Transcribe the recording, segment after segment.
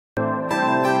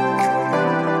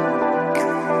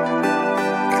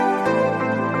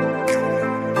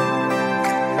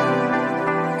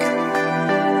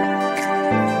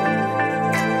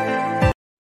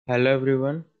Hello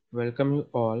everyone, welcome you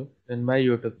all in my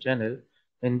YouTube channel.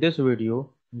 In this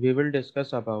video, we will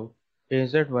discuss about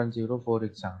AZ-104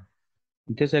 exam.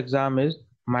 This exam is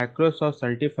Microsoft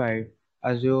Certified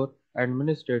Azure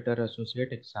Administrator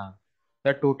Associate exam.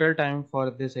 The total time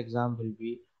for this exam will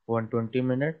be 120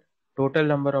 minutes. Total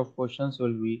number of questions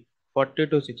will be 40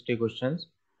 to 60 questions.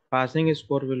 Passing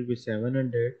score will be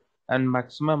 700 and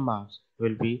maximum marks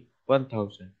will be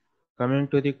 1000. Coming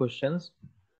to the questions.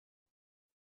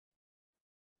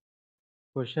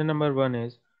 Question number 1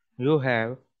 is, you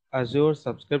have Azure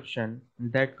subscription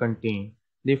that contain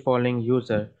the following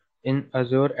user in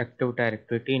Azure Active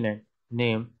Directory tenant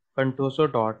name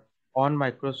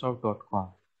contoso.onmicrosoft.com.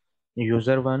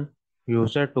 User 1,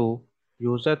 User 2,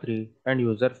 User 3 and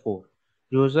User 4.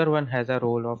 User 1 has a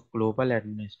role of Global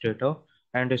Administrator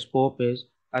and scope is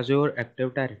Azure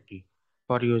Active Directory.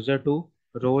 For User 2,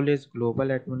 role is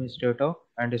Global Administrator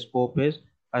and scope is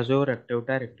Azure Active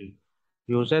Directory.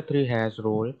 User 3 has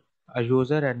role a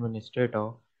User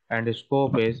Administrator and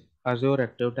scope is Azure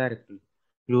Active Directory.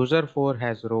 User 4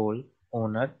 has role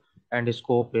Owner and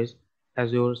scope is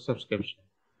Azure Subscription.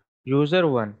 User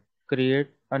 1 create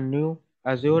a new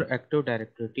Azure Active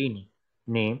Directory tenant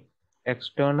name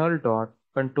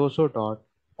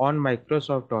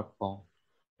external.contoso.onmicrosoft.com.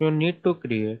 You need to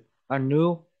create a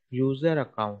new user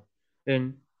account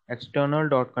in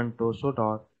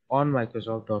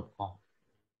external.contoso.onmicrosoft.com.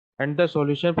 And the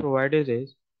solution provided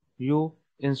is you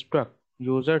instruct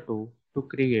user 2 to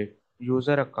create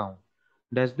user account.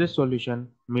 Does this solution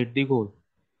meet the goal?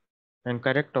 And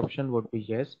correct option would be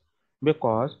yes,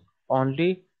 because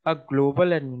only a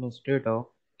global administrator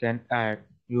can add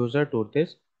user to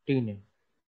this tenant.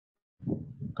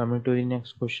 Coming to the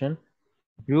next question,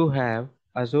 you have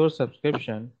Azure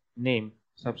subscription name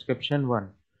subscription 1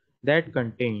 that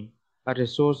contain a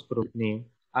resource group name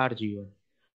RG1.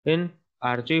 In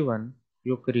RG1,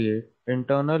 you create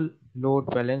internal load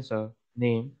balancer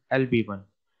name LB1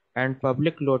 and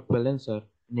public load balancer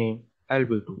name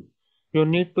LB2. You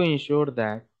need to ensure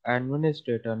that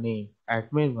administrator name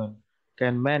admin1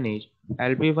 can manage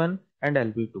LB1 and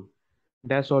LB2.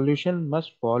 The solution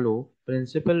must follow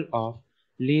principle of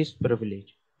least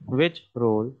privilege. Which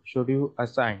role should you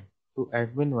assign to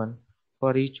admin1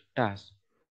 for each task?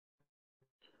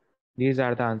 These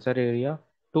are the answer area.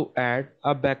 To add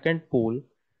a backend pool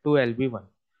to LB1,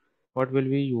 what will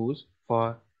we use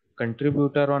for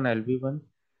contributor on LB1,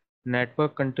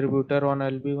 network contributor on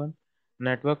LB1,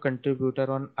 network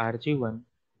contributor on RG1,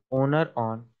 owner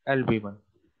on LB1,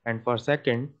 and for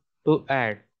second, to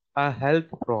add a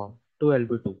health prop to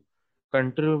LB2,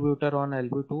 contributor on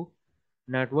LB2,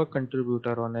 network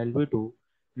contributor on LB2,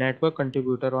 network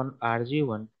contributor on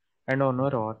RG1, and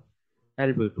owner on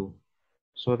LB2.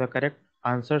 So the correct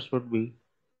answers would be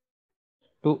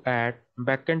to add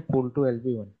backend pool to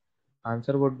LB1.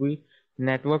 Answer would be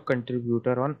network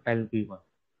contributor on LB1.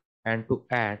 And to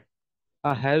add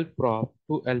a health prop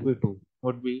to LB2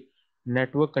 would be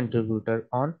network contributor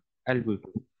on LB2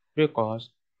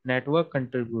 because network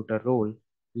contributor role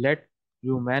let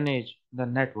you manage the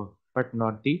network but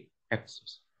not the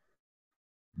access.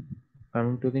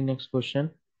 Coming to the next question,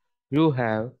 you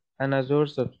have an Azure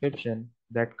subscription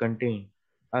that contains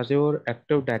Azure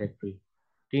Active Directory,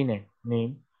 tenant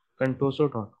name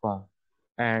contoso.com,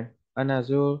 and an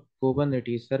Azure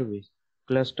Kubernetes service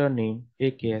cluster name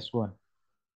AKS1.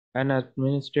 An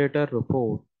administrator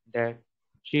report that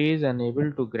she is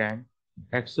unable to grant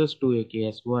access to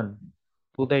AKS1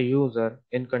 to the user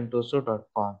in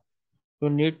contoso.com. You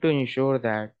need to ensure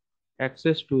that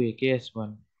access to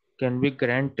AKS1 can be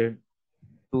granted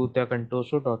to the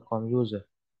contoso.com user.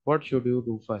 What should you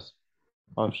do first?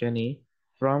 Option A,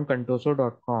 from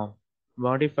contoso.com,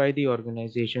 modify the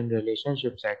organization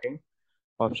relationship setting.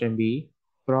 Option B,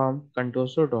 from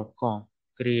contoso.com,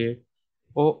 create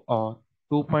OAuth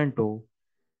 2.0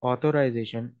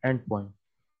 authorization endpoint.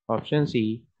 Option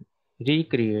C,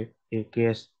 recreate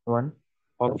AKS1.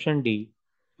 Option D,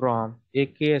 from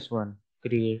AKS1,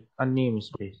 create a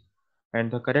namespace. And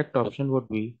the correct option would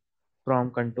be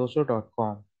from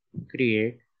contoso.com,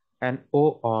 create an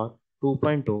OAuth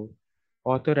 2.0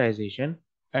 authorization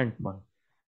endpoint.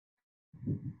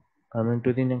 Coming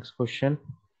to the next question,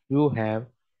 you have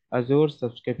Azure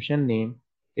subscription name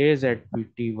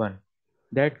AZBT1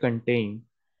 that contain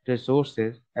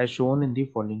resources as shown in the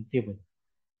following table.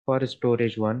 For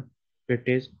storage 1, it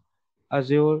is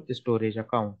Azure storage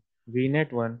account.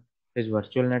 VNet 1 is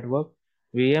virtual network.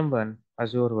 VM1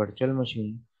 Azure virtual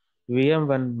machine.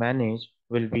 VM1 manage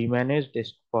will be managed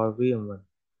disk for VM1.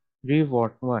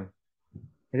 VVault 1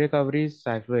 recovery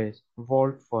service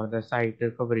vault for the site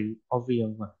recovery of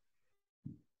VM1.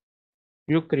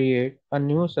 You create a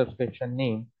new subscription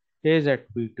named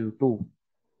AZ-104.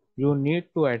 You need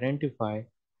to identify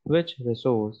which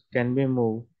resource can be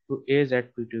moved to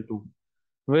AZ-104.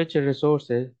 Which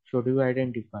resources should you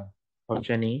identify?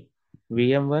 Option A,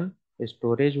 VM1,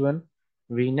 Storage 1,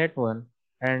 VNet 1,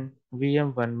 and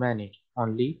VM1 Manage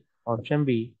only. Option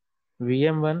B,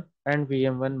 VM1 and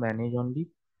VM1 Manage only.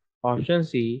 Option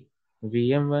C,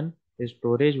 VM1,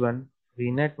 Storage 1,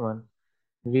 VNet 1,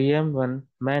 VM1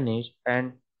 Manage,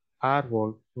 and R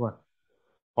Vault 1.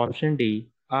 Option D,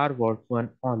 R Vault 1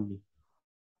 only.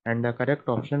 And the correct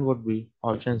option would be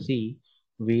option C,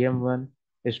 VM1,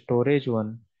 Storage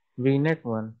 1, VNet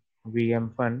 1,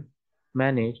 VM1,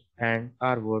 Manage, and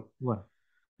RWord 1.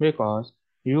 Because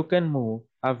you can move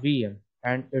a VM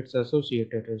and its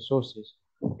associated resources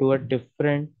to a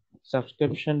different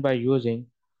subscription by using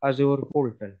Azure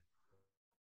Portal.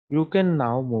 You can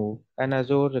now move an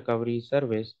Azure Recovery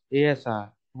Service ASR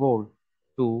Vault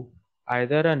to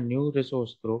either a new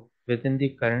resource group within the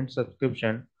current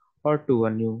subscription or to a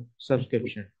new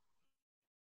subscription.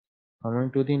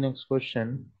 Coming to the next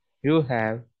question, you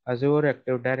have Azure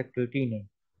Active Directory tenant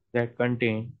that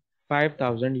contain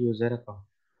 5000 user account.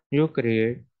 You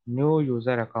create new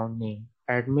user account name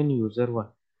admin user 1.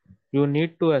 You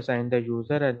need to assign the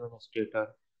user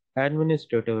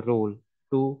administrative role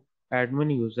to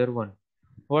admin user 1.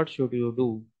 What should you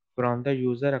do from the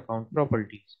user account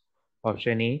properties?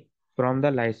 Option A, from the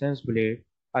license blade,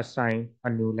 assign a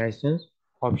new license.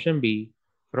 Option B,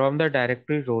 from the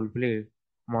directory role blade,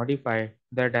 modify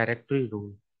the directory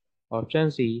role.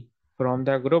 Option C, from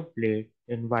the group blade,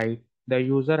 invite the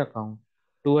user account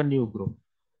to a new group.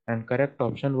 And correct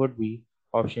option would be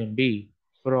option D,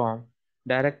 from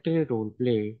directory role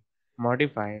blade,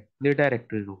 modify the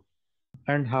directory role.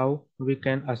 And how we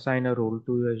can assign a role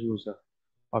to a user.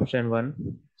 Option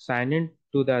 1, sign in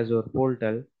to the Azure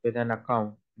portal with an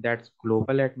account that's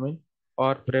global admin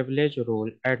or privilege role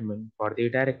admin for the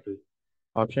directory.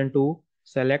 Option 2,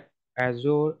 select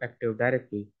Azure Active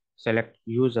Directory, select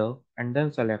user and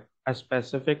then select a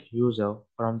specific user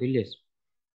from the list.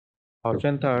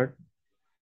 Option 3,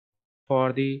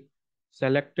 for the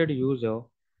selected user,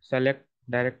 select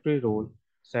directory role,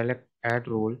 select add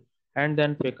role, and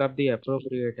then pick up the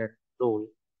appropriate role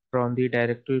from the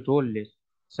directory role list,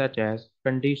 such as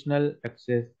conditional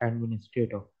access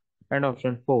administrator. And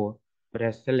option 4,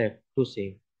 press select to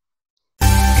save.